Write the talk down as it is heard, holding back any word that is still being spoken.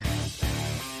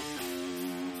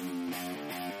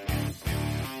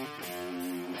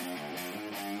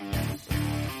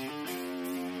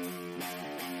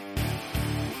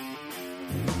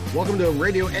Welcome to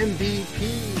Radio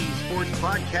MVP Sports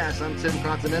Podcast. I'm Tim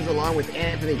Continenza along with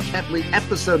Anthony Kepley.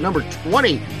 Episode number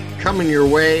 20 coming your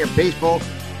way. A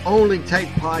baseball-only type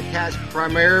podcast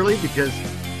primarily because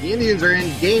the Indians are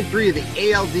in Game 3 of the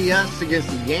ALDS against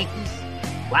the Yankees.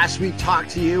 Last we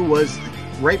talked to you was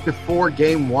right before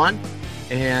Game 1.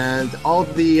 And all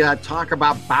of the talk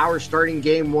about Bauer starting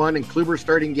Game 1 and Kluber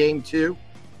starting Game 2.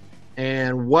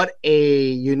 And what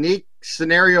a unique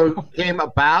scenario came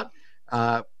about.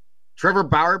 Trevor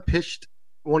Bauer pitched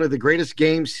one of the greatest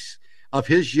games of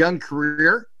his young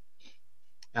career.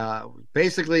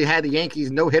 Basically had the Yankees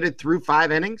no-hitted through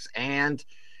 5 innings and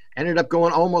ended up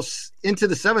going almost into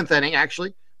the 7th inning,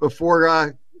 actually,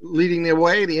 before leading the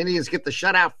way. The Indians get the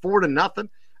shutout 4-0.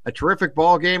 A terrific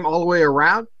ball game all the way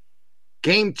around.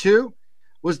 Game 2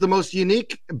 was the most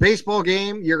unique baseball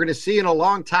game you're going to see in a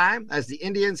long time, as the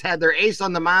Indians had their ace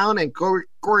on the mound and Corey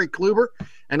Kluber,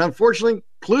 and unfortunately,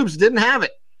 Klubs didn't have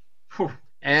it.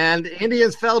 And the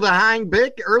Indians fell behind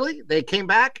big early. They came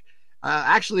back.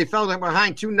 Actually, fell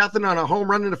behind 2-0 on a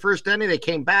home run in the first inning. They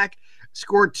came back,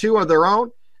 scored 2 of their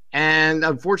own, and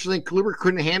unfortunately, Kluber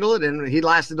couldn't handle it, and he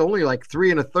lasted only like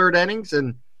 3 1/3 innings,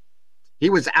 and he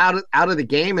was out of the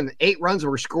game, and 8 runs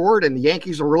were scored, and the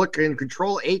Yankees were looking in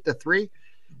control 8-3.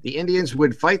 The Indians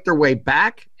would fight their way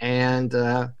back, and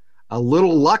a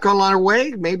little luck on their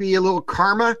way, maybe a little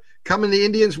karma coming the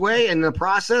Indians' way in the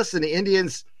process, and the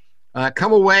Indians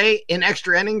come away in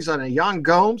extra innings on a Yan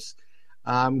Gomes,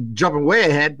 jumping way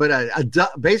ahead, but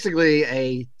basically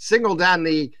a single down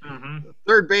the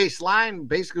third base line,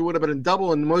 basically would have been a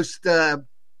double in most and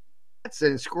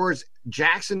scores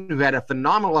Jackson, who had a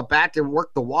phenomenal at-bat to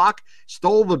work the walk,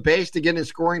 stole the base to get in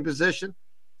scoring position,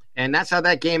 and that's how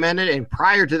that game ended. And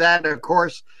prior to that, of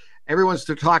course, everyone's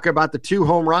to talk about the 2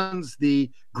 home runs,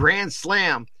 the grand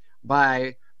slam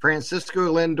by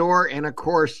Francisco Lindor, and, of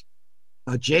course,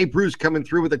 Jay Bruce coming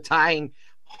through with a tying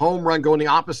home run going the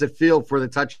opposite field for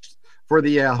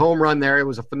the home run there. It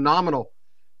was a phenomenal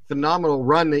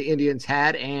run the Indians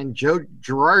had, and Joe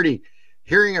Girardi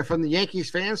hearing it from the Yankees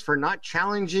fans for not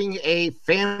challenging a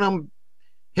phantom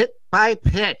hit by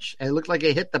pitch. It looked like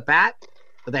it hit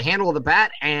the handle of the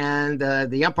bat, and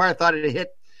the umpire thought it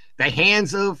hit the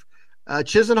hands of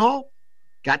Chisenhall,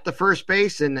 got to first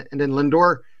base, and then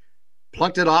Lindor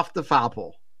plunked it off the foul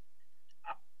pole.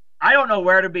 I don't know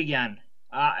where to begin.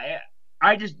 Let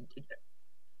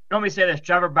me say this.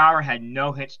 Trevor Bauer had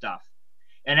no hit stuff.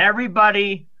 And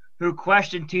everybody who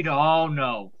questioned Tito, oh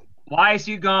no, why is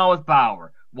he going with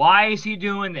Bauer? Why is he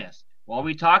doing this? Well,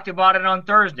 we talked about it on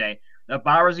Thursday. That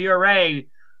Bauer's ERA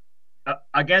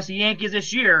against the Yankees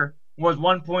this year was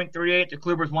 1.38 to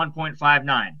Kluber's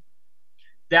 1.59.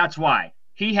 That's why.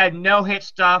 He had no hit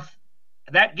stuff.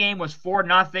 That game was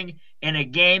 4-0 in a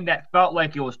game that felt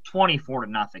like it was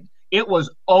 24-0. It was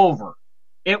over.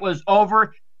 It was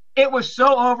over. It was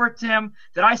so over, Tim,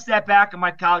 that I sat back on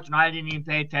my couch and I didn't even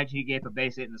pay attention. He gave a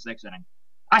base hit in the 6th inning.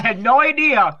 I had no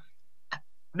idea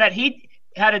that he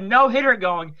had a no-hitter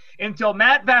going until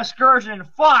Matt Vasgersian and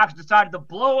Fox decided to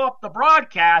blow up the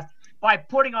broadcast by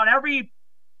putting on every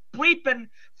bleeping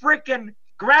freaking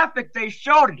graphic they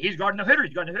showed. And he's got a no-hitter.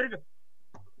 He's got a no-hitter.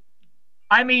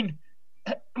 I mean,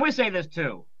 let me say this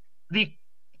too. The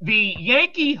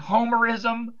Yankee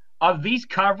homerism of these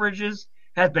coverages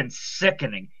has been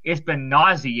sickening. It's been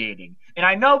nauseating. And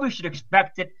I know we should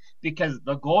expect it because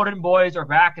the Golden Boys are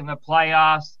back in the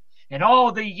playoffs. And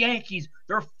the Yankees,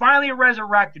 they're finally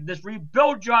resurrected. This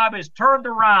rebuild job is turned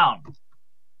around.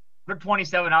 They're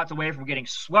 27 outs away from getting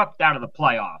swept out of the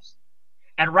playoffs.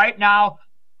 And right now,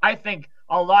 I think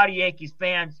a lot of Yankees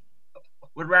fans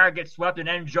would rather get swept and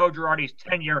end Joe Girardi's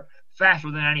tenure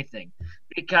faster than anything.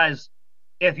 Because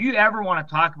if you ever want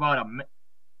to talk about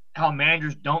how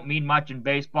managers don't mean much in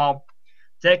baseball,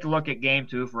 take a look at Game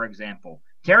 2, for example.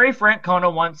 Terry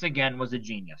Francona, once again, was a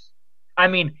genius. I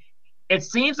mean, it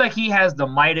seems like he has the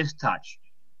Midas touch.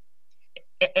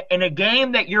 In a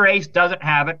game that your ace doesn't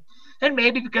have it, and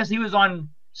maybe because he was on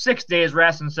 6 days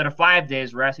rest instead of 5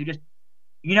 days rest, he just,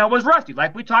 was rusty,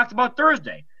 like we talked about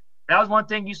Thursday. That was one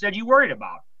thing you said you worried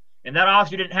about. And that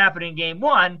obviously didn't happen in Game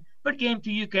 1, but Game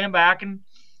 2 you came back and,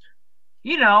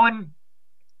 and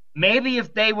maybe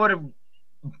if they would have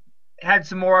had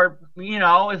some more,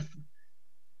 if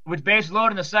with base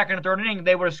load in the 2nd and 3rd inning,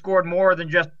 they would have scored more than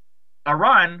just a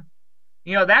run.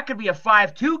 That could be a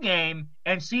 5-2 game,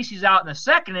 and CeCe's out in the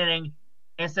 2nd inning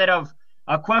instead of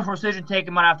a questionable decision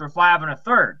taken out after 5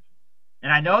 1/3.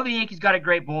 And I know the Yankees got a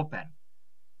great bullpen.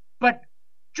 But,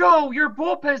 Joe, your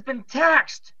bullpen has been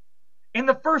taxed in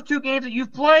the first 2 games that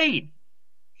you've played.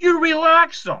 You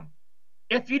relax them.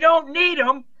 If you don't need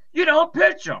them, you don't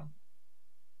pitch them.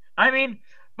 I mean,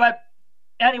 But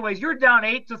anyways, you're down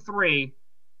 8-3,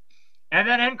 and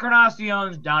then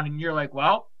Encarnacion's down, and you're like,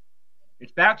 well,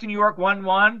 it's back to New York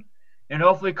 1-1, and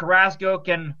hopefully Carrasco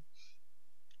can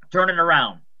turn it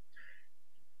around.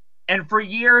 And for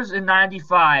years in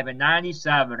 95 and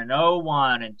 97 and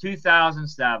 01 and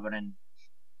 2007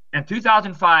 and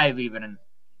 2005 even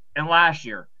and last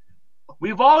year,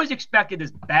 we've always expected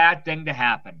this bad thing to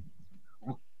happen.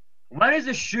 When is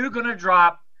the shoe going to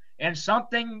drop and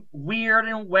something weird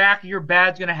and wacky or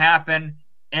bad's going to happen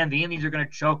and the Indians are going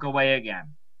to choke away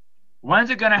again? When's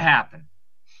it going to happen?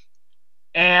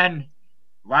 And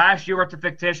last year with the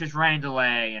fictitious rain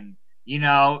delay and,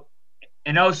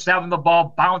 in 07 the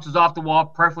ball bounces off the wall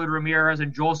perfectly to Ramirez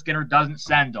and Joel Skinner doesn't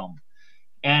send them.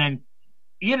 And,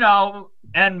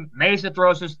 and Mesa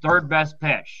throws his third best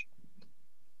pitch.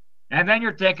 And then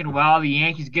you're thinking, well, the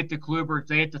Yankees get to Kluber,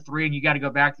 it's 8-3, and you got to go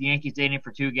back to the Yankees dating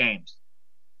for 2 games.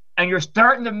 And you're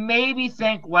starting to maybe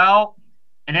think, well,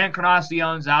 and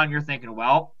Encarnacion's out, and you're thinking,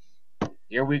 well,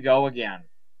 here we go again.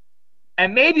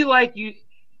 And maybe like you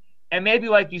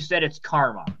said, it's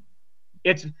karma.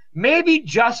 It's maybe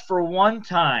just for one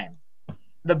time,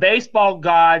 the baseball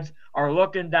gods are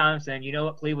looking down and saying, you know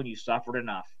what, Cleveland, you suffered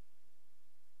enough.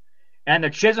 And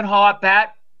the Chisenhall at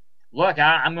bat, look,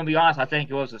 I'm going to be honest, I think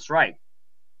it was a strike.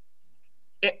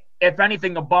 If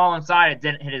anything, the ball inside it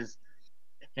didn't hit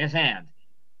his hand.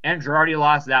 And Girardi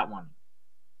lost that one.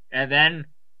 And then,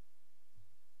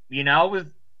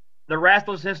 with the rest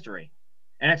was history.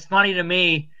 And it's funny to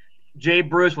me, Jay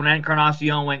Bruce, when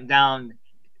Encarnacion went down,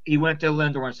 he went to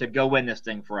Lindor and said, go win this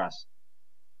thing for us.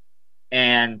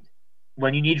 And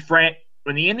when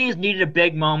the Indians needed a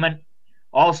big moment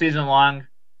all season long,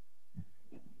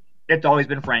 it's always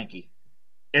been Frankie.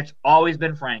 It's always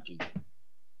been Frankie.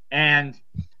 And,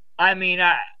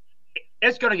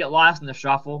 it's going to get lost in the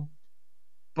shuffle.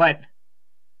 But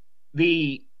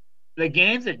the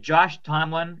games that Josh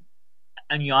Tomlin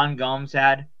and Yan Gomes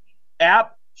had,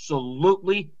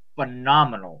 absolutely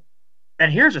phenomenal.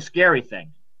 And here's a scary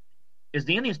thing, is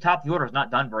the Indians' top of the order has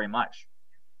not done very much.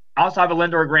 Outside of a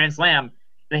Lindor grand slam,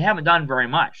 they haven't done very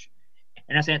much.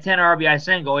 And a Santana RBI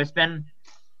single, it's been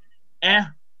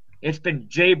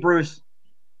Jay Bruce,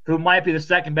 who might be the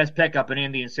second best pickup in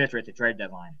Indians history at the trade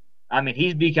deadline.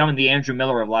 He's becoming the Andrew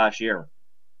Miller of last year.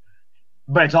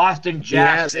 But it's Austin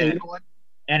Jackson,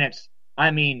 and it's,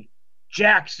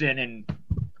 Jackson and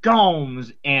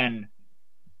Gomes, and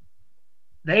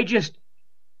they just,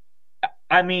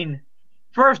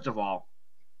 first of all,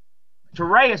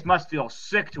 Torreyes must feel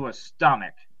sick to his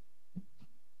stomach.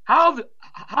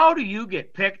 How do you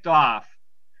get picked off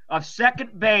of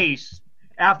second base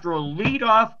after a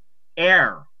leadoff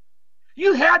error?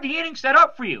 You had the inning set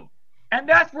up for you, and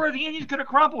that's where the Indians could have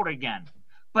crumpled again.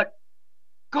 But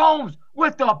Gomes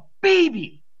with the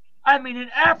baby, an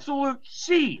absolute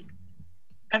seed.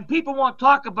 And people won't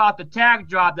talk about the tag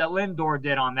job that Lindor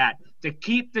did on that, to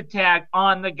keep the tag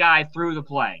on the guy through the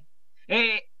play.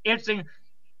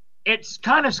 It's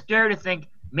kind of scary to think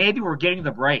maybe we're getting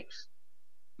the breaks.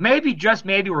 Maybe, just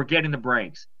maybe, we're getting the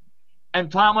breaks.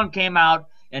 And Tomlin came out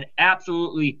and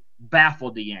absolutely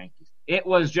baffled the Yankees. It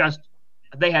was just,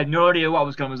 they had no idea what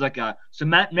was coming. It was like a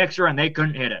cement mixer, and they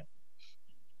couldn't hit it.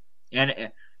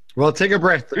 And well, take a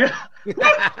breath.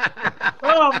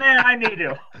 Oh, man, I need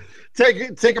to.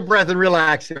 Take a breath and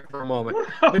relax here for a moment.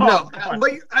 No,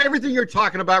 everything you're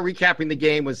talking about, recapping the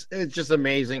game, it's just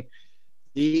amazing.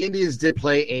 The Indians did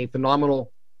play a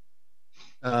phenomenal,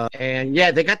 and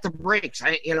they got the breaks.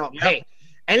 Hey,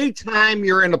 anytime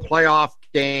you're in a playoff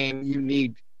game, you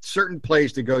need certain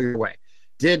plays to go your way.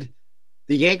 Did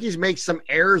the Yankees make some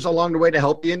errors along the way to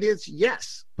help the Indians?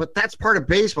 Yes, but that's part of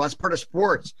baseball. That's part of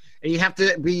sports, and you have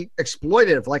to be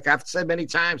exploitative. Like I've said many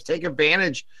times, take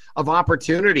advantage of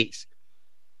opportunities.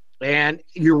 And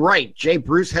you're right. Jay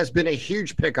Bruce has been a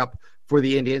huge pickup for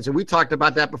the Indians, and we talked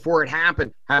about that before it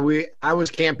happened. I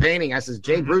was campaigning. I said,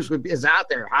 Jay Bruce is out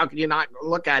there. How can you not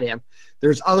look at him?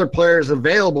 There's other players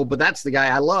available, but that's the guy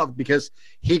I love because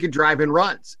he could drive in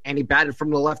runs, and he batted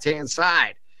from the left-hand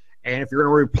side. And if you're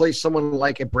going to replace someone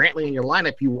like a Brantley in your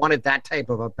lineup, you wanted that type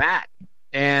of a bat.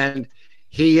 And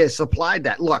he has supplied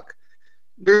that. Look,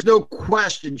 there's no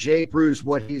question Jay Bruce,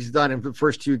 what he's done in the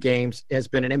first 2 games, has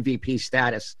been an MVP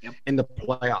status in the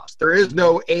playoffs. There is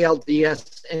no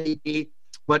ALDS MVP,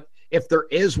 but if there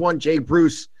is one, Jay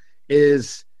Bruce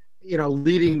is,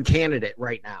 leading candidate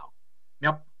right now.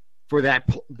 Yep. For that.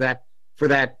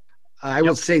 I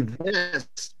will say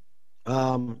this.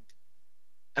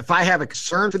 If I have a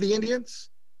concern for the Indians,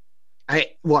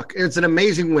 it's an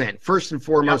amazing win. First and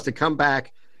foremost, to come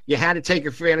back, you had to take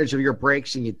advantage of your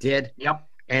breaks, and you did. Yep.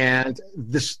 And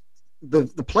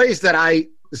the plays that I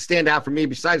stand out for me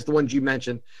besides the ones you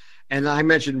mentioned, and I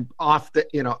mentioned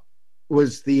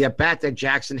was the bat that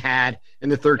Jackson had in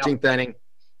the 13th inning,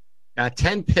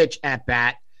 10 pitch at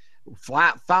bat,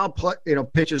 foul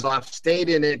pitches off, stayed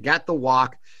in it, got the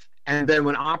walk, and then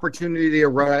when opportunity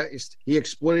arose, he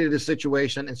exploited the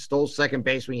situation and stole second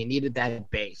base when he needed that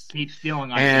base. Keep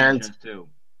stealing on changes too.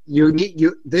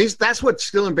 That's what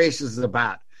stealing bases is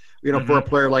about. For a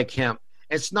player like him,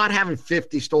 it's not having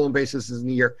 50 stolen bases in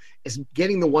a year. It's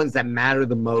getting the ones that matter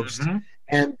the most.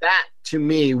 And that, to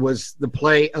me, was the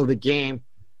play of the game.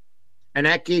 And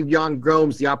that gave Yan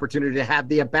Gomes the opportunity to have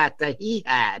the at-bat that he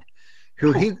had,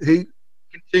 he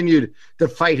continued to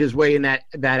fight his way in that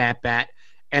at-bat.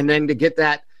 And then to get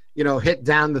that, hit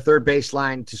down the third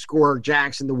baseline to score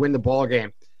Jackson to win the ball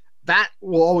game. That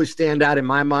will always stand out in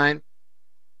my mind.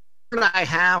 What I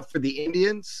have for the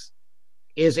Indians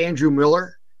is Andrew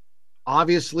Miller.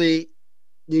 Obviously,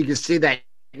 you can see that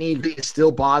knee is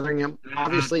still bothering him.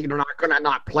 Obviously, you're not going to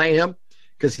not play him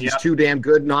because he's too damn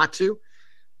good not to.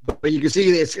 But you can see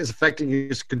it's affecting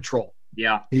his control.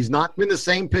 Yeah. He's not been the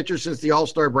same pitcher since the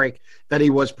All-Star break that he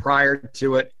was prior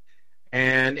to it.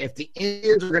 And if the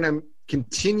Indians are going to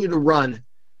continue to run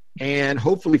and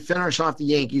hopefully finish off the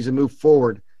Yankees and move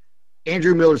forward,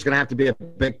 Andrew Miller is going to have to be a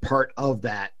big part of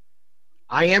that.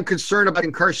 I am concerned about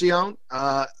Encarnacion.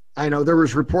 I know there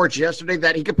was reports yesterday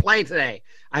that he could play today.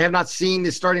 I have not seen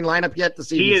the starting lineup yet to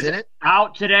see if he's in it.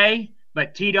 Out today,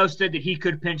 but Tito said that he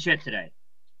could pinch hit today.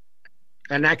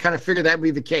 And I kind of figured that would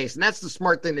be the case, and that's the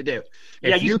smart thing to do.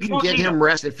 If you can get him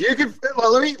rest,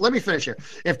 let me finish here.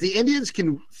 If the Indians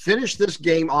can finish this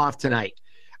game off tonight,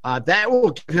 that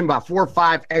will give him about 4 or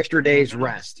 5 extra days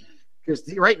rest. Because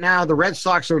right now the Red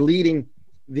Sox are leading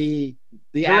the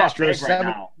Astros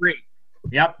 7-3.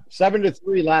 Yep.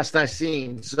 7-3 last I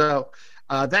seen. So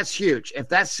that's huge. If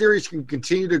that series can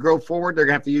continue to go forward, they're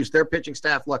going to have to use their pitching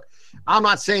staff. Look, I'm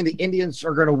not saying the Indians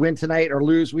are going to win tonight or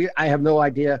lose. I have no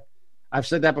idea. I've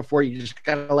said that before. You just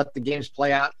got to let the games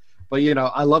play out. But,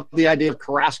 I love the idea of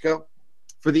Carrasco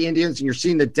for the Indians, and you're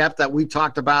seeing the depth that we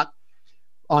talked about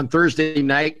on Thursday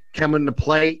night come into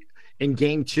play in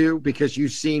Game 2 because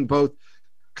you've seen both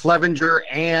Clevenger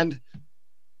and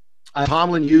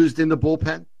Tomlin used in the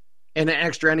bullpen in an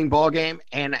extra inning ball game,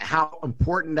 and how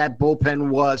important that bullpen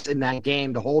was in that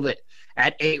game to hold it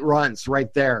at 8 runs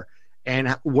right there,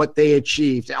 and what they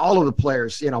achieved. All of the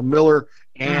players, Miller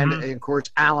and of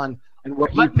course Allen, and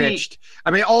what he pitched.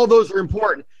 I mean, all those are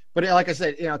important. But like I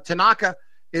said, Tanaka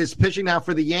is pitching now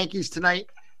for the Yankees tonight,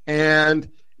 and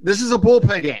this is a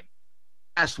bullpen game.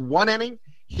 Last 1 inning,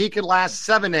 he could last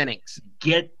 7 innings.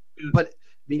 But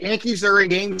the Yankees are in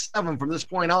Game 7 from this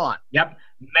point on. Yep.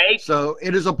 So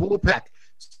it is a bullpen.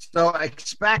 So I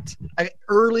expect an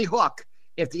early hook.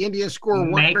 If the Indians score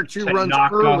 1 or 2 runs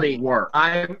early,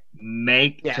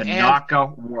 Tanaka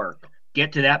work.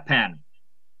 Get to that pen.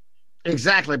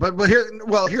 Exactly. But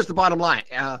here's the bottom line.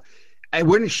 It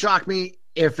wouldn't shock me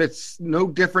if it's no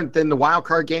different than the wild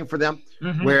card game for them,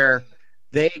 where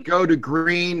they go to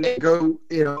green,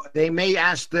 they may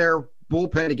ask their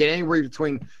bullpen to get anywhere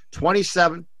between 20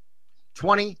 to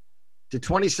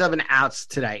 27 outs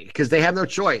today because they have no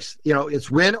choice. It's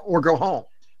win or go home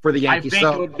for the Yankees. I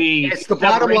think it would be it's the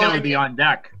bottom line would be on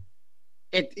deck.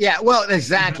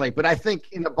 Exactly. But I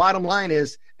think in the bottom line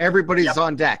is everybody's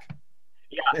on deck.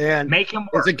 Yeah, and make him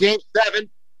work. It's a Game 7.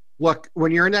 Look,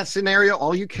 when you're in that scenario,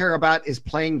 all you care about is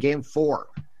playing Game 4.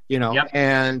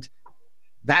 And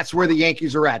that's where the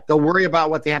Yankees are at. They'll worry about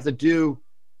what they have to do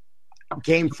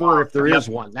Game 4 if there is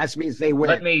one. That means they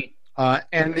win.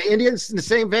 And the Indians, in the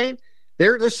same vein,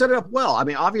 they're set up well. I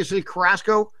mean, obviously,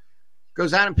 Carrasco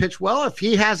goes out and pitch well. If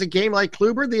he has a game like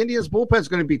Kluber, the Indians' bullpen is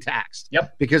going to be taxed.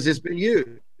 Yep. Because it's been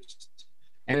used.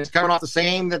 And it's coming off the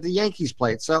same that the Yankees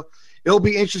played. So it'll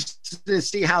be interesting to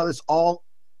see how this all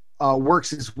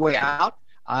works its way out.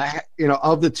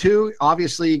 Of the two,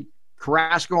 obviously,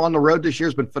 Carrasco on the road this year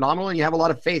has been phenomenal, and you have a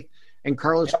lot of faith in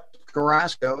Carlos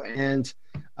Carrasco. And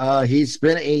he's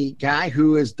been a guy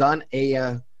who has done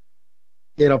for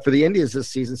the Indians this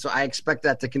season. So I expect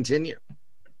that to continue.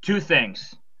 2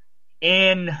 things.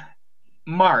 In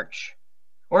March,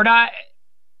 or not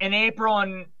in April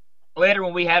and later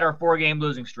when we had our 4-game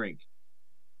losing streak,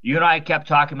 you and I kept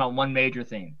talking about one major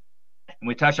theme, and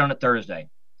we touched on it Thursday.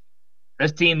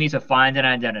 This team needs to find an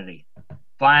identity.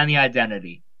 Find the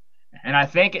identity. And I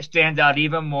think it stands out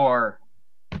even more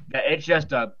that it's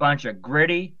just a bunch of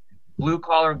gritty,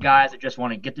 blue-collar guys that just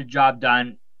want to get the job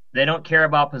done. They don't care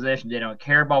about position. They don't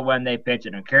care about when they pitch.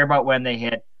 They don't care about when they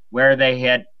hit, where they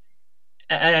hit.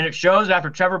 And it shows after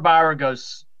Trevor Bauer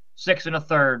goes 6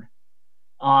 1/3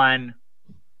 on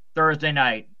Thursday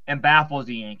night and baffles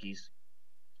the Yankees.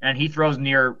 and he throws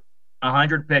near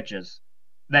 100 pitches,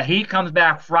 that he comes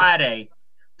back Friday,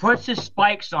 puts his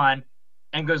spikes on,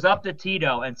 and goes up to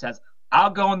Tito and says, I'll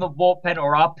go in the bullpen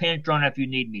or I'll pinch run if you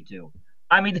need me to.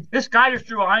 I mean, this guy just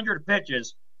threw 100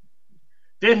 pitches,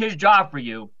 did his job for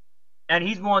you, and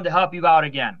he's willing to help you out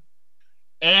again.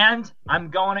 And I'm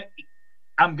going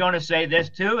to say this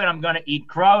too, and I'm going to eat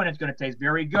crow, and it's going to taste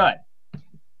very good.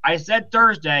 I said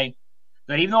Thursday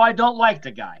that even though I don't like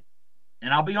the guy,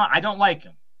 and I'll be honest, I don't like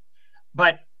him,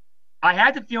 but I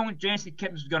had the feeling Jason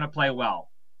Kipnis was going to play well.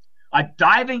 A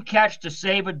diving catch to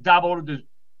save a double to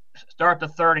start the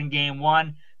third in game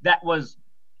one, that was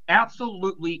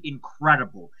absolutely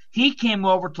incredible. He came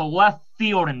over to left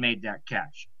field and made that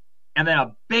catch. And then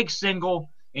a big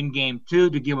single in game two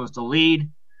to give us the lead.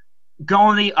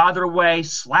 Going the other way,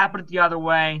 slapping it the other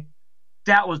way.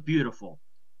 That was beautiful.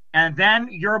 And then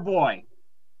your boy.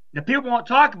 The people won't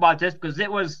talk about this because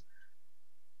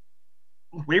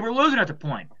we were losing at the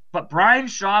point. But Brian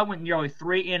Shaw went nearly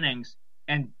 3 innings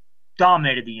and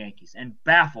dominated the Yankees and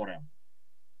baffled him.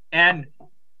 And,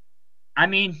 I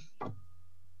mean,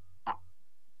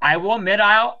 I will admit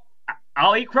I'll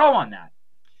eat crow on that.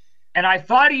 And I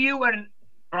thought of you when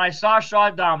I saw Shaw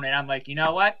dominate. I'm like, you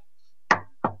know what?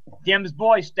 Dim's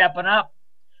boy stepping up.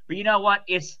 But you know what?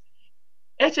 It's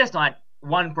just not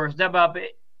one person step up.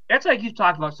 It's like you've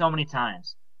talked about so many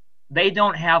times. They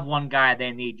don't have one guy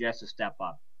they need just to step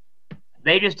up.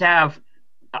 They just have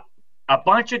a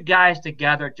bunch of guys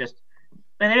together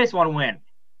and they just want to win.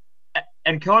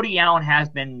 And Cody Allen has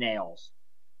been nails.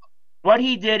 What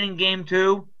he did in game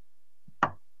two,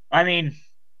 I mean,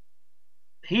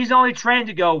 he's only trained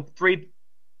to go 3.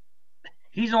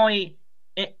 He's only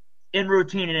in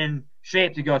routine and in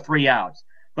shape to go 3 outs.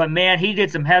 But, man, he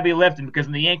did some heavy lifting because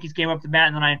when the Yankees came up to bat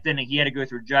in the ninth inning, he had to go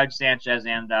through Judge, Sanchez,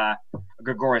 and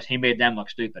Gregorius. He made them look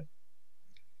stupid.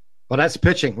 Well, that's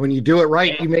pitching. When you do it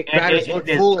right, you make batters look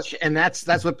foolish, and that's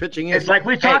what pitching is. It's like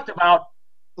we talked about.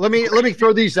 Let me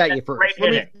throw these at you first.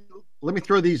 Let me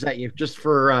throw these at you just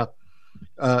for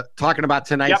talking about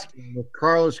tonight's game with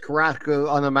Carlos Carrasco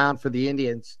on the mound for the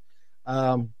Indians.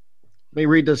 Let me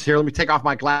read this here. Let me take off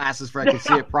my glasses so I can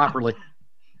see it properly.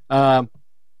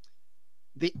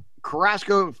 The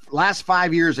Carrasco last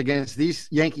 5 years against these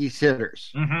Yankees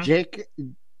hitters. Mm-hmm. Jake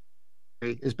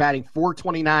is batting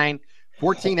 .429,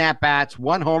 14 at-bats,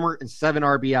 1 homer, and 7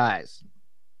 RBIs.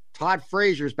 Todd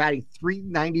Frazier is batting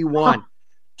 .391,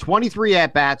 23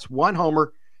 at-bats, 1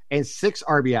 homer, and 6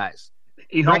 RBIs.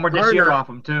 He homered this year off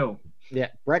him, too. Yeah.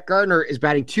 Brett Gardner is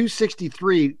batting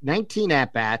 .263, 19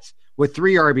 at-bats, with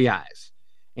 3 RBIs.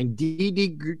 And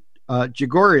Didi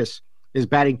Gregorius is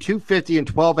batting .250 and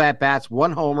 12 at-bats,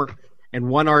 1 homer, and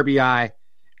 1 RBI.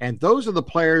 And those are the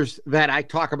players that I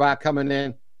talk about coming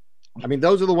in. I mean,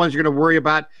 those are the ones you're going to worry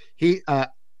about. He's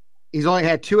only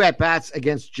had 2 at-bats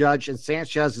against Judge, and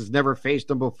Sanchez has never faced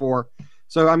him before.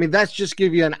 So, I mean, that's just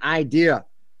give you an idea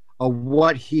of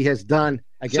what he has done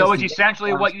against. So it's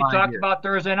essentially what you talked about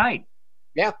Thursday night.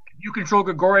 Yeah. If you control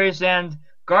Gregorius and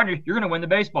Gardner, you're going to win the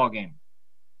baseball game.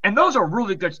 And those are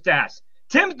really good stats.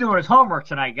 Tim's doing his homework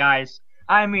tonight, guys.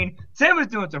 I mean, Tim is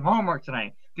doing some homework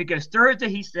tonight because Thursday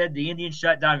he said the Indians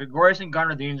shut down Gregorius and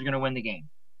Gardner. The Indians are going to win the game.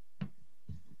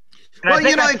 And I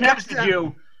think I texted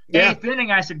you eighth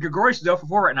inning. I said Gregorius is 0 for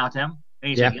 4 right now, Tim. And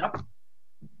he said, "Yep."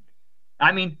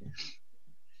 I mean,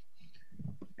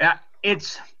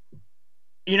 it's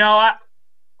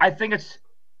I think it's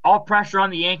all pressure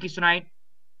on the Yankees tonight,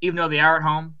 even though they are at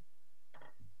home.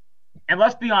 And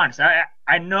let's be honest,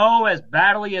 I know as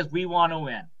badly as we want to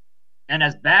win, and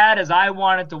as bad as I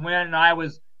wanted to win, and I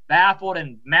was baffled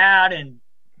and mad and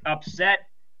upset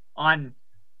on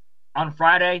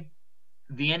Friday,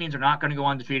 the Indians are not going to go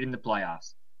undefeated in the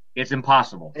playoffs. It's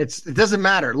impossible. It doesn't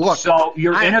matter. Look, so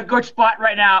you're in a good spot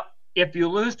right now. If you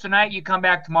lose tonight, you come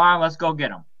back tomorrow. Let's go get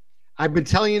them. I've been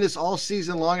telling you this all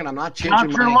season long, and I'm not changing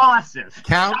Count your losses.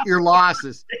 Count your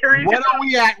losses. What are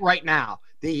we at right now?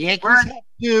 The Yankees have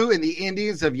 2, and the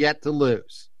Indians have yet to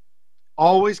lose.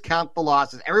 Always count the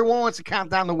losses. Everyone wants to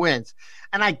count down the wins.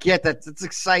 And I get that. It's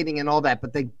exciting and all that,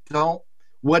 but they don't.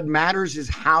 What matters is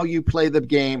how you play the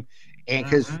game. And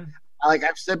because, like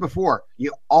I've said before,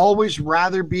 you always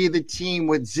rather be the team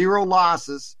with 0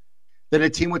 losses than a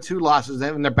team with 2 losses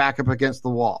and they're back up against the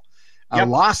wall.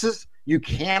 Losses, you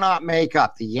cannot make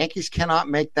up. The Yankees cannot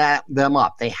make them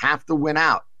up. They have to win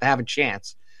out to have a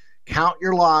chance. Count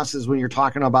your losses when you're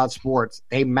talking about sports.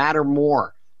 They matter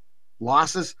more.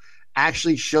 Losses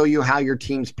actually show you how your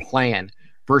team's playing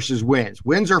versus wins.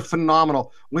 Wins are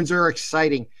phenomenal. Wins are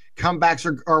exciting.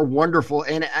 Comebacks are wonderful,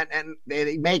 and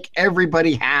they make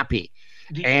everybody happy.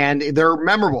 And they're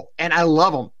memorable, and I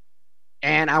love them.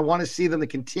 And I want to see them to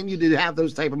continue to have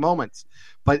those type of moments.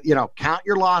 But, count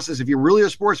your losses. If you're really a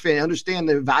sports fan, understand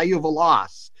the value of a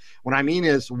loss. What I mean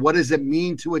is, what does it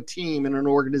mean to a team and an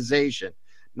organization?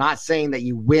 Not saying that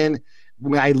you win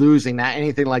by losing, not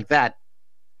anything like that.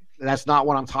 That's not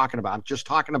what I'm talking about. I'm just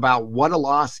talking about what a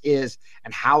loss is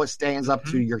and how it stands up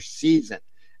to your season.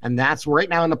 And that's right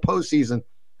now in the postseason,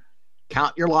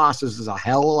 count your losses is a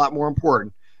hell of a lot more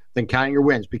important than counting your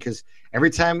wins, because every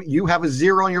time you have a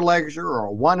 0 on your ledger or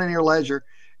a 1 on your ledger,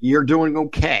 you're doing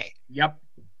okay. Yep.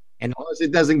 And as long as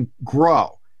it doesn't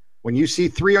grow, when you see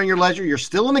 3 on your ledger, you're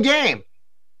still in the game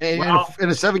in a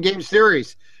 7-game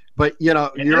series. But, you're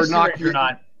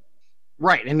not.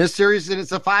 Right. In this series,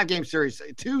 it's a 5-game series.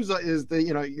 2 is the,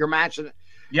 your match,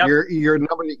 your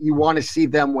number that you want to see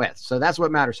them with. So that's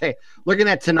what matters. Hey, looking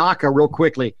at Tanaka real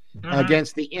quickly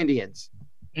against the Indians.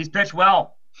 He's pitched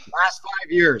well. Last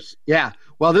 5 years. Yeah.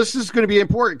 Well, this is going to be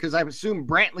important because I assume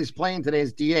Brantley's playing today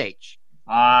as DH.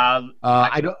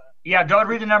 I don't. Yeah, go and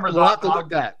read the numbers. We'll have to look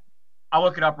that. I'll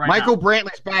look it up right now. Michael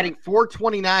Brantley's batting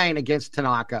 .429 against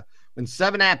Tanaka with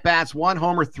 7 at-bats, 1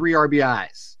 homer, 3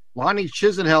 RBIs. Lonnie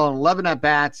Chisenhall in 11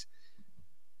 at-bats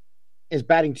is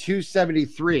batting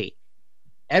 .273.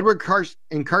 Edward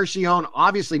Encarnacion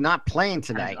obviously not playing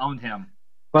tonight. I owned him.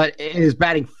 But is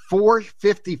batting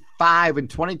 .455 and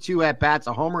 22 at-bats,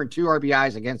 a homer and 2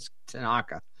 RBIs against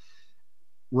Tanaka.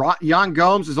 Yan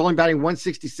Gomes is only batting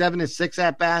 .167 and 6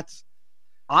 at-bats.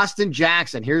 Austin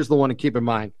Jackson, here's the one to keep in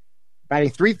mind, batting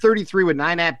 .333 with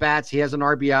 9 at-bats. He has an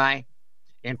RBI.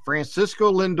 And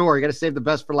Francisco Lindor, you got to save the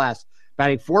best for last,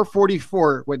 batting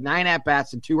 .444 with 9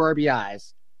 at-bats and 2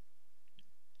 RBIs.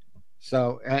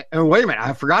 So, and wait a minute,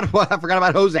 I forgot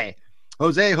about Jose.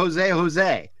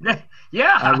 Jose.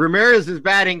 Yeah. Ramirez is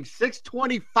batting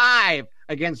 .625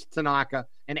 against Tanaka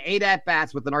and 8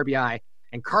 at-bats with an RBI.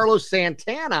 And Carlos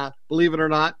Santana, believe it or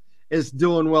not, is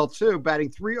doing well too, batting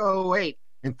 .308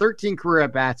 and 13 career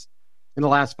at-bats in the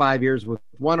last 5 years with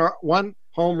one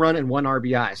home run and 1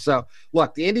 RBI. So,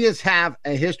 look, the Indians have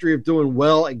a history of doing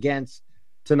well against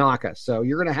Tanaka. So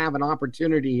you're going to have an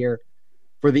opportunity here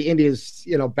for the Indians,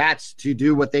 bats to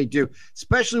do what they do,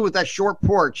 especially with that short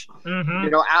porch,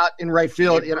 out in right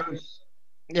field.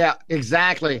 Yeah,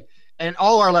 exactly. And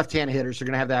all our left-handed hitters are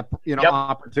going to have that,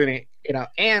 opportunity.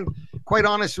 And quite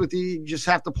honest with you just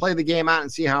have to play the game out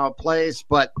and see how it plays.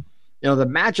 But the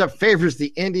matchup favors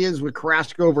the Indians with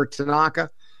Carrasco over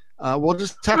Tanaka. We'll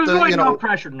just have There's to, really no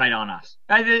pressure tonight on us.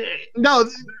 No,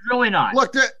 really not.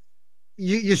 Look,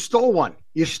 you stole one.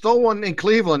 You stole one in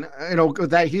Cleveland, with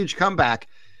that huge comeback.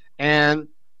 And,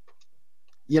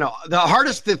 the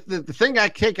hardest, the thing I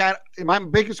take out, my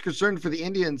biggest concern for the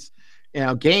Indians,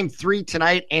 game 3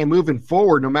 tonight and moving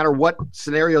forward, no matter what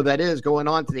scenario that is, going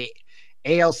on to the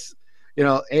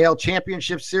AL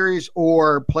Championship Series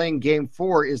or playing game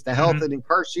 4, is the health of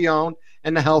Encarnacion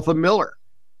and the health of Miller.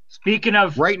 Speaking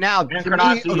of right now, to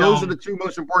me, those are the 2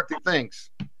 most important things.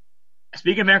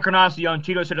 Speaking of Encarnacion,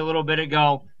 Tito said a little bit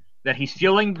ago that he's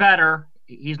feeling better.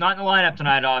 He's not in the lineup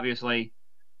tonight, obviously,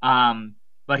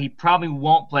 but he probably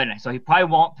won't play tonight. So he probably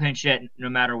won't pinch hit no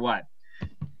matter what.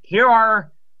 Here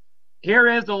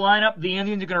is the lineup the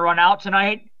Indians are going to run out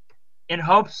tonight in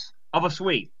hopes of a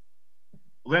sweep.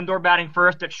 Lindor batting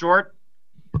first at short.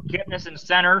 Kipnis in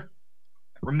center.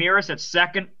 Ramirez at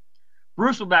second.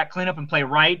 Bruce will bat cleanup and play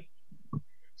right.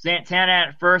 Santana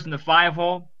at first in the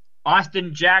 5-hole.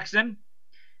 Austin Jackson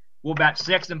will bat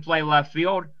 6th and play left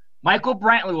field. Michael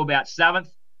Brantley will bat 7th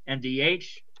and DH.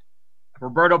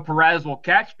 Roberto Perez will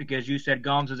catch because you said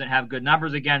Gomes doesn't have good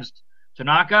numbers against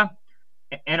Tanaka.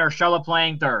 And Urshela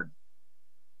playing third.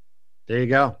 There you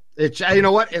go. It's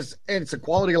it's a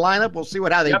quality lineup. We'll see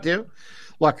how they do.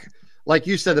 Look, like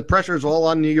you said, the pressure is all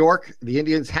on New York. The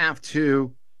Indians have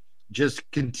to just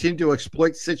continue to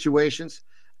exploit situations,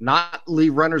 not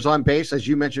leave runners on base, as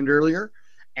you mentioned earlier,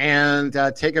 and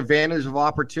take advantage of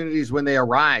opportunities when they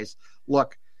arise.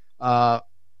 Look,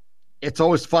 it's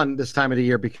always fun this time of the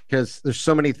year because there's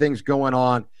so many things going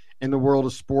on in the world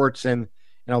of sports, and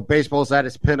baseball's at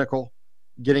its pinnacle,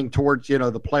 getting towards the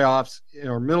playoffs,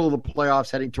 middle of the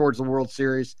playoffs, heading towards the World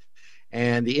Series,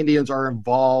 and the Indians are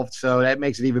involved, so that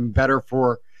makes it even better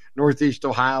for Northeast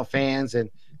Ohio fans and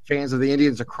fans of the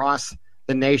Indians across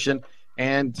the nation.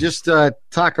 And just to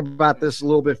talk about this a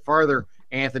little bit farther,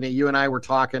 Anthony, you and I were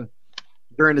talking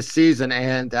during the season,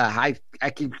 and I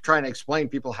keep trying to explain to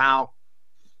people how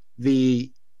the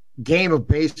game of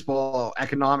baseball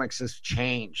economics has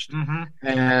changed.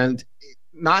 And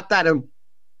not that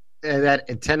that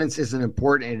attendance isn't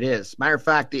important. It is. Matter of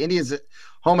fact, the Indians'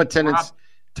 home attendance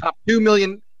top 2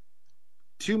 million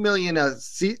 2 million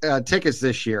tickets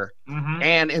this year,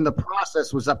 and in the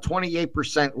process was up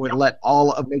 28% would let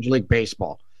all of Major League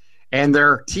Baseball. And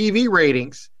their TV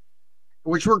ratings,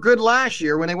 which were good last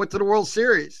year when they went to the World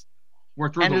Series,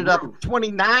 ended up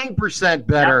 29%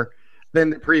 better than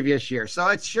the previous year. So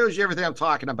it shows you everything I'm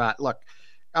talking about. Look,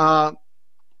 the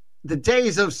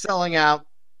days of selling out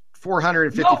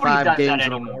 455 games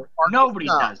anymore. Nobody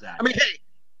does that. I mean, hey,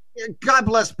 God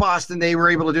bless Boston. They were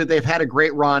able to do it. They've had a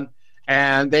great run,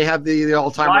 and they have the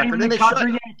all-time record. Even and the Cubs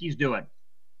Yankees do it.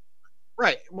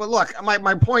 Right. Well, look,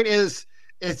 my point is,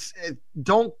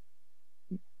 don't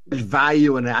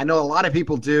value in it. I know a lot of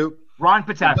people do. Ron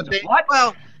Patesta.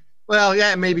 What? Well,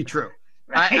 yeah, it may be true.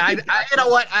 I you know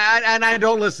what? I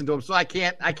don't listen to him, so I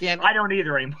can't. I don't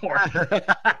either anymore.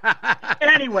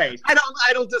 Anyways, I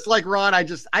don't dislike Ron. I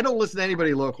don't listen to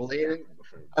anybody locally.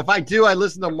 If I do, I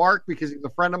listen to Mark because he's a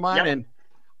friend of mine, and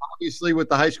obviously with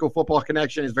the high school football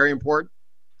connection is very important.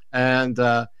 And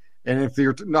if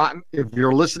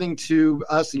you're listening to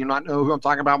us and you not know who I'm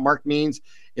talking about, Mark Means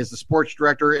is the sports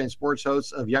director and sports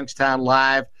host of Youngstown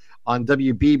Live on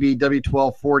WBB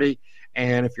W1240.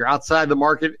 And if you're outside the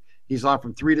market, he's on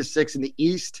from 3 to 6 in the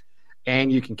East, and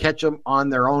you can catch him on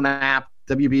their own app,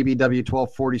 WBB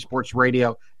W1240 Sports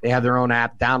Radio. They have their own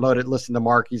app. Download it, listen to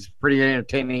Mark. He's a pretty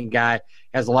entertaining guy,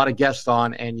 has a lot of guests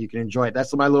on, and you can enjoy it.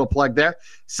 That's my little plug there.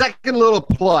 Second little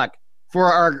plug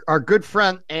for our good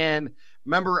friend and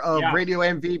member of Radio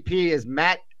MVP is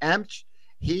Matt Emch.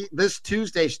 This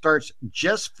Tuesday starts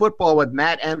Just Football with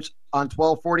Matt Emch on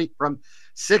 1240 from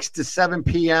 6 to 7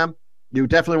 p.m. You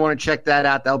definitely want to check that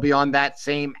out. They'll be on that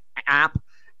same app,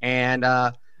 and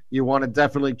you want to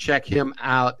definitely check him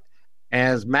out,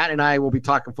 as Matt and I will be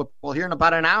talking football here in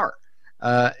about an hour,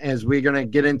 as we're going to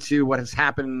get into what has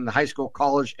happened in the high school,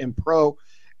 college, and pro.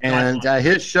 And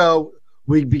his show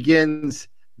begins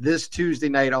this Tuesday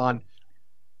night on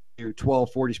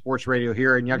 1240 Sports Radio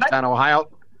here in Youngstown, Ohio,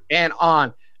 and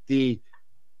on the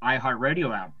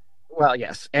iHeartRadio app. Well,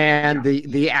 yes, and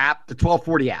the app, the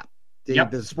 1240 app.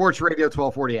 The Sports Radio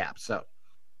 1240 app. So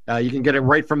you can get it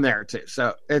right from there too.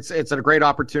 So it's a great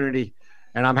opportunity,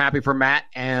 and I'm happy for Matt.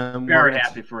 And very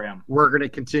happy for him. We're going to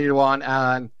continue on,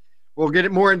 and we'll get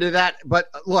it more into that. But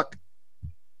look,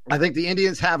 I think the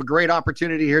Indians have a great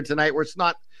opportunity here tonight. Let's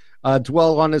not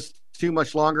dwell on this too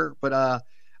much longer. But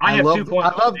I love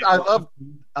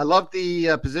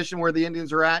the position where the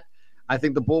Indians are at. I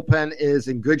think the bullpen is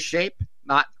in good shape,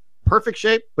 not perfect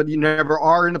shape, but you never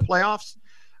are in the playoffs.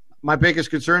 My biggest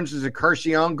concerns is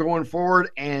Carcion going forward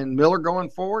and Miller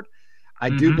going forward. I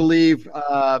do believe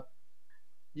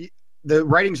the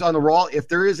writing's on the wall. If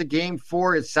there is a game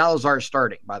 4, it's Salazar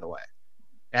starting, by the way.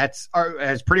 That's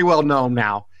pretty well known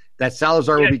now that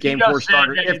Salazar will be game 4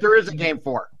 starter if there is a game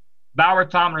 4. Bauer,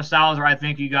 Tomlin, or Salazar, I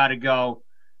think you got to go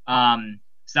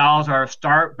Salazar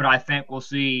start, but I think we'll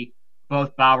see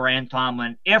both Bauer and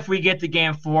Tomlin if we get to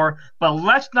game 4. But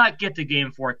let's not get to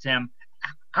game 4, Tim.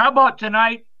 How about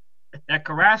tonight? That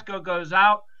Carrasco goes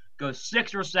out, goes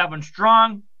 6 or 7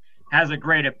 strong, has a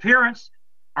great appearance.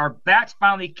 Our bats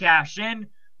finally cash in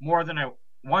more than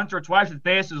once or twice with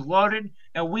bases loaded,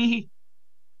 and we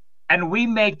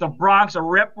make the Bronx a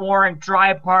rip-roaring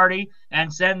tri-party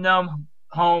and send them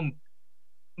home.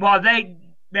 Well, the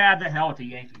hell with the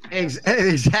Yankees.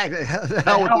 Exactly. The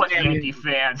hell with the Yankee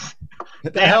fans.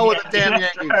 The hell with the damn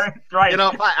Yankees. Right. You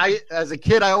know, as a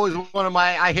kid, I always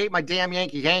I hate my damn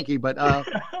Yankee, but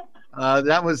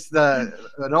that was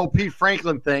an old Pete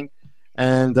Franklin thing.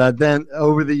 And then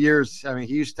over the years, I mean,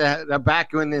 he used to have,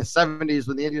 back in the 70s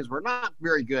when the Indians were not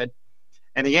very good,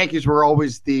 and the Yankees were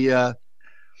always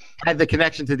had the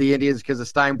connection to the Indians because of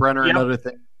Steinbrenner and other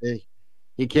things.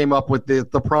 He came up with the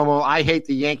promo, "I hate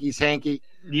the Yankees hanky."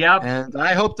 Yep. And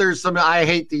I hope there's some "I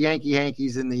hate the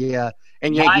Yankees" in the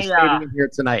in Yankee Stadium here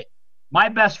tonight. My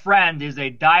best friend is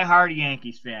a diehard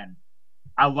Yankees fan.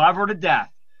 I love her to death.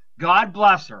 God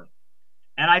bless her.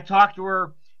 And I talk to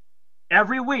her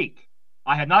every week.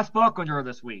 I have not spoken to her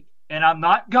this week, and I'm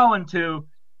not going to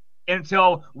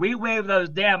until we wave those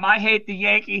damn "I hate the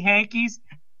Yankee hankies"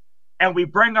 and we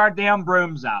bring our damn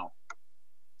brooms out.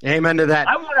 Amen to that.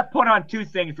 I want to put on 2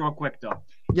 things real quick, though.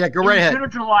 Yeah, go right ahead. In June or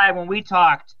July, when we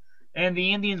talked, and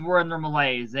the Indians were in their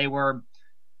malaise, they were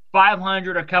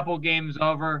 500, a couple games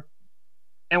over,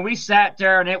 and we sat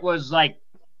there, and it was like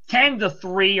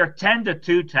 10-3 or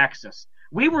 10-2 Texas.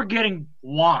 We were getting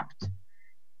whomped.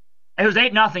 It was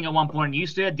 8-0 at one point. You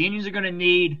said the Indians are going to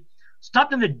need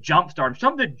something to jumpstart them,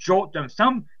 something to jolt them,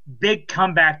 some big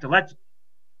comeback to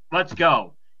let's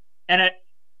go. And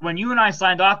when you and I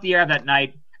signed off the air that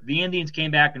night, the Indians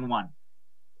came back and won.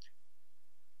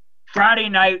 Friday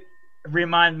night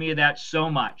reminded me of that so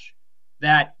much.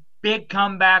 that big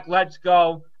comeback, let's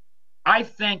go. I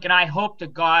think, and I hope to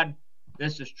God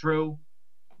this is true.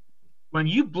 When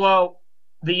you blow,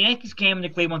 the Yankees came into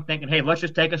Cleveland thinking, hey, let's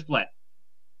just take a split.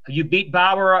 You beat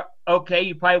Bauer, okay,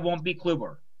 you probably won't beat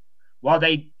Kluber. Well,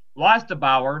 they lost to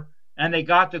Bauer, and they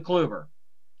got to Kluber.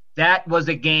 That was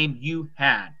a game you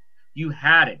had. You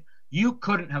had it. You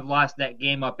couldn't have lost that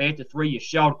game up 8-3. You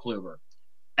shelled Kluber.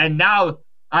 And now,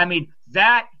 I mean,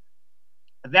 that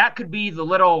could be the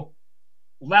little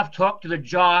left hook to the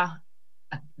jaw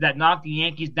that knocked the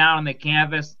Yankees down on the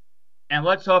canvas. And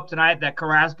let's hope tonight that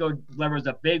Carrasco delivers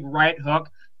a big right hook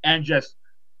and just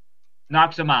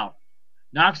knocks him out.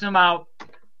 Knocks him out.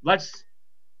 Let's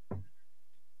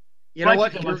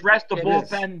rest the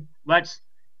bullpen.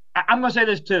 I'm going to say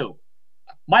this too.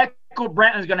 Michael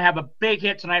Brantley is going to have a big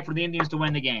hit tonight for the Indians to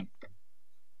win the game.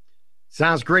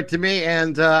 Sounds great to me,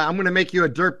 and I'm going to make you a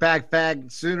dirtbag fag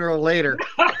sooner or later.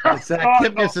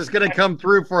 Kipnis is going to come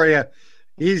through for you.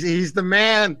 He's the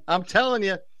man. I'm telling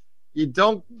you. You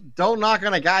don't knock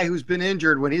on a guy who's been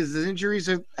injured when his injuries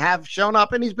have shown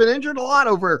up, and he's been injured a lot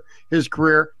over his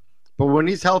career. But when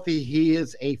he's healthy, he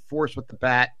is a force with the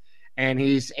bat, and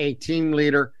he's a team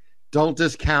leader. Don't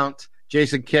discount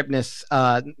Jason Kipnis,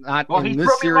 in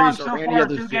this series or any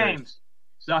other series. Games.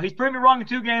 So he's proved me wrong in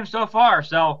 2 games so far.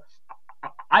 So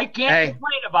I can't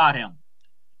complain about him.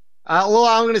 All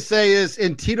I'm going to say is,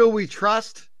 in Tito we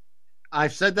trust.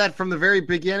 I've said that from the very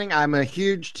beginning. I'm a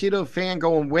huge Tito fan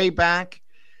going way back.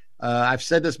 I've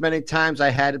said this many times. I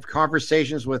had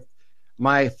conversations with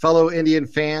my fellow Indian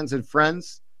fans and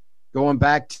friends going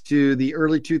back to the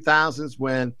early 2000s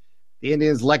when the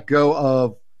Indians let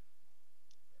go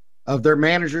of their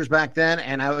managers back then.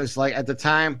 And I was like, at the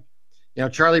time,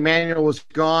 Charlie Manuel was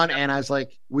gone. And I was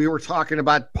like, we were talking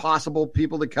about possible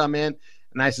people to come in.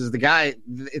 And I says, the guy,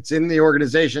 it's in the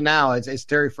organization now. It's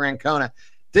Terry Francona.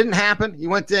 Didn't happen. He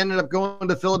ended up going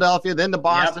to Philadelphia, then to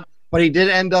Boston, but he did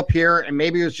end up here, and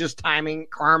maybe it was just timing,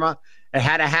 karma. It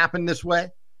had to happen this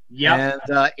way. Yeah.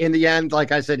 And in the end,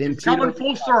 like I said, it's coming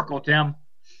full circle, Tim.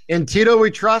 In Tito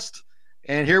we trust,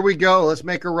 and here we go. Let's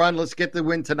make a run. Let's get the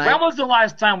win tonight. When was the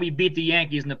last time we beat the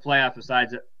Yankees in the playoffs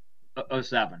besides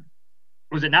 07?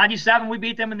 Was it 97 we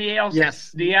beat them in the ALCS?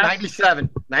 Yes, 97.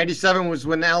 97 was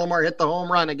when Alomar hit the home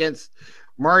run against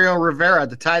Mario Rivera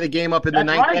to tie the game up in the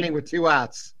ninth inning with 2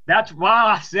 outs. That's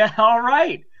wow. All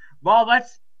right. Well,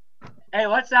 let's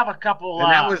have a couple.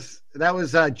 And that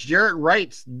was Jarrett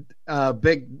Wright's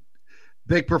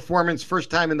big performance, first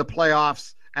time in the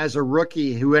playoffs as a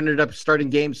rookie, who ended up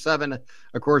starting Game 7,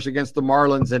 of course, against the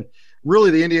Marlins. And really,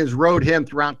 the Indians rode him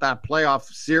throughout that playoff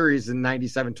series in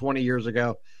 '97, 20 years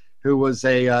ago, who was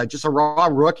just a raw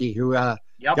rookie who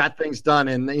got things done.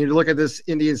 And you look at this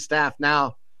Indian staff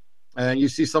now. And you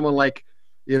see someone like,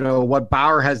 what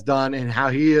Bauer has done and how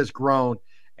he has grown.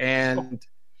 And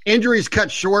injuries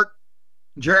cut short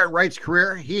Jarrett Wright's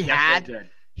career. He had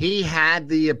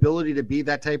the ability to be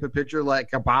that type of pitcher like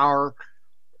a Bauer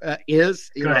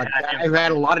is. A guy who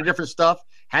had a lot of different stuff.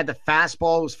 Had the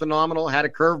fastball, was phenomenal. Had a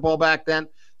curveball back then.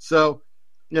 So,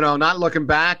 not looking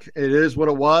back, it is what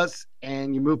it was.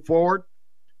 And you move forward.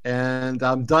 And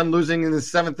I'm done losing in the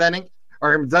 7th inning.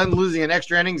 Or I'm done losing in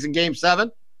extra innings in Game 7.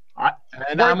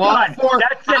 I'm all for it.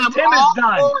 That's it. Tim is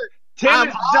done. Tim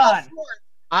is done.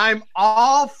 I'm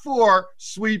all for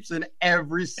sweeps in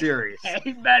every series.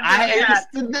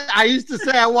 I used to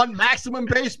say I want maximum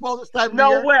baseball this time of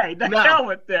year. No way. The hell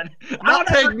with it. I'll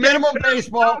take minimum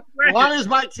baseball as long as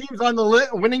my team's on the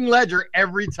winning ledger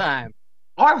every time.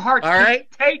 Our hearts can't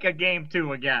take a Game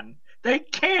 2 again. They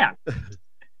can't.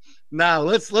 Now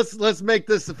let's make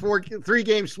this a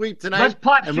 3-game sweep tonight. Let's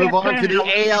pop and move on to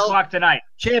the AL tonight.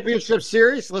 Championship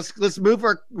Series. Let's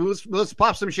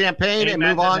pop some champagne and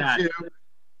move on to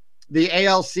the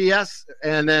ALCS,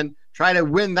 and then try to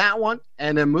win that one,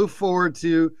 and then move forward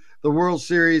to the World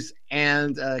Series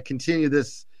and continue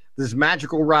this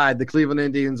magical ride the Cleveland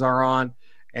Indians are on.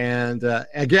 And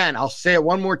again, I'll say it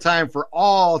one more time for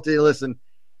all to listen.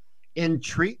 In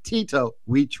Tito,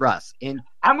 we trust.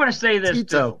 I'm going to say this,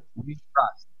 Tito, we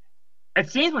trust. It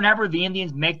seems whenever the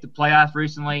Indians make the playoffs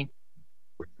recently,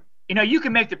 you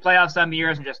can make the playoffs some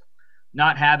years and just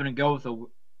not have it and go with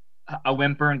a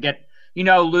whimper and get,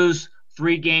 lose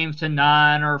 3 games to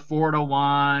none or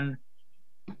 4-1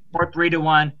 or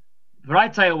 3-1. But I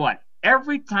tell you what,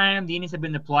 every time the Indians have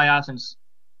been in the playoffs since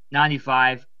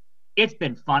 '95, it's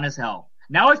been fun as hell.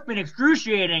 Now it's been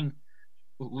excruciating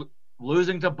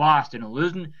losing to Boston and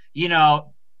losing to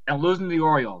the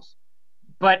Orioles.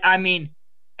 But,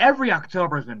 every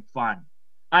October has been fun.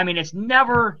 It's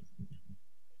never...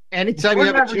 Anytime you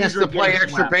have a chance to play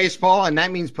extra baseball, and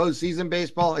that means postseason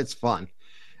baseball, it's fun.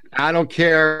 I don't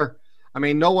care. I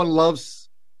mean, no one loves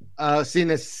seeing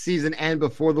this season end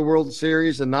before the World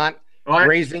Series and not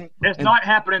raising. It's not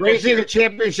happening. Raising a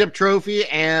championship trophy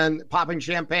and popping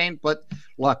champagne. But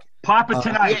look, pop it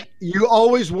tonight. You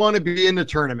always want to be in the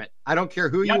tournament. I don't care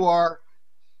who you are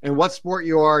and what sport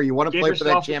you are. You want to play for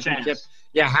that championship.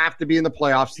 You have to be in the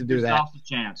playoffs to do that. A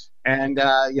chance. And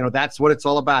that's what it's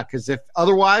all about. Because if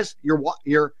otherwise, you're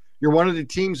one of the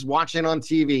teams watching on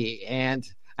TV. And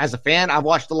as a fan, I've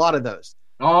watched a lot of those.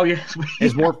 Oh yes,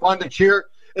 it's more fun to cheer.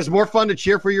 It's more fun to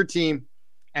cheer for your team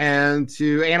and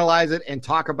to analyze it and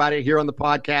talk about it here on the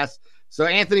podcast. So,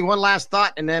 Anthony, one last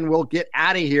thought, and then we'll get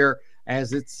out of here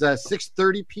as it's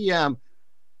 6:30 p.m.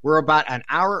 We're about an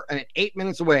hour and 8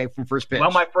 minutes away from first pitch.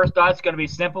 Well, my first thought is going to be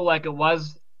simple, like it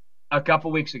was a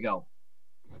couple weeks ago.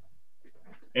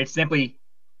 It's simply,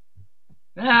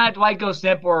 do I go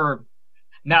simple or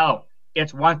no?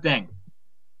 It's one thing.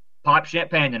 Pop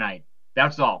champagne tonight.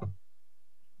 That's all.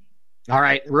 All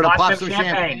right, we're gonna pop some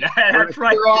champagne. That's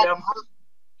right, Tim.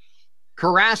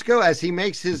 Carrasco, as he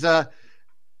makes his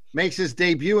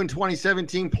debut in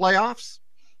 2017 playoffs,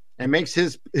 and makes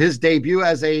his debut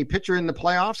as a pitcher in the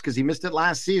playoffs because he missed it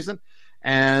last season,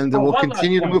 and we'll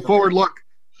continue to move forward. Look,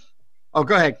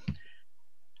 go ahead.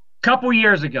 Couple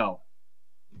years ago,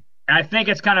 and I think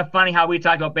it's kind of funny how we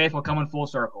talk about baseball coming full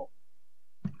circle.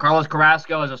 Carlos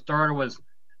Carrasco, as a starter, was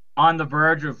on the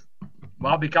verge of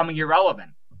becoming irrelevant.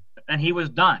 And he was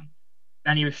done.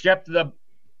 And he was shipped to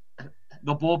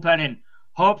the bullpen in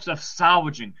hopes of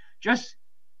salvaging. Just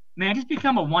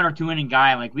become a 1 or 2 inning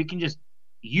guy. Like, we can just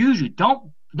use you.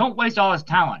 Don't waste all his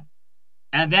talent.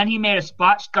 And then he made a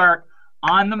spot start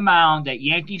on the mound at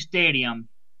Yankee Stadium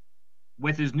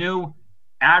with his new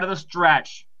out of the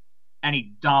stretch, and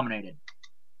he dominated.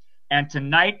 And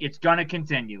tonight it's going to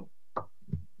continue.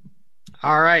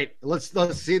 All right, let's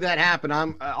see that happen.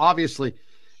 I'm obviously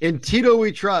in Tito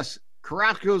we trust.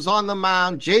 Carrasco's on the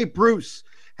mound. Jay Bruce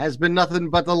has been nothing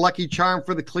but the lucky charm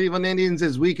for the Cleveland Indians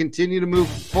as we continue to move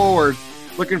forward.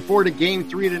 Looking forward to Game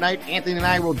 3 tonight. Anthony and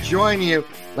I will join you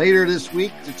later this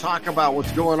week to talk about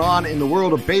what's going on in the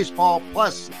world of baseball.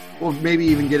 Plus, we'll maybe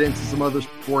even get into some other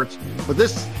sports. But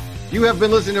you have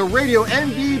been listening to Radio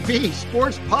MVP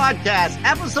Sports Podcast.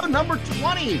 Episode number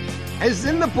 20 is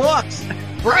in the books.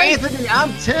 For Anthony,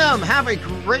 I'm Tim. Have a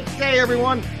great day,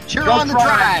 everyone. Cheer on the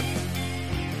drive.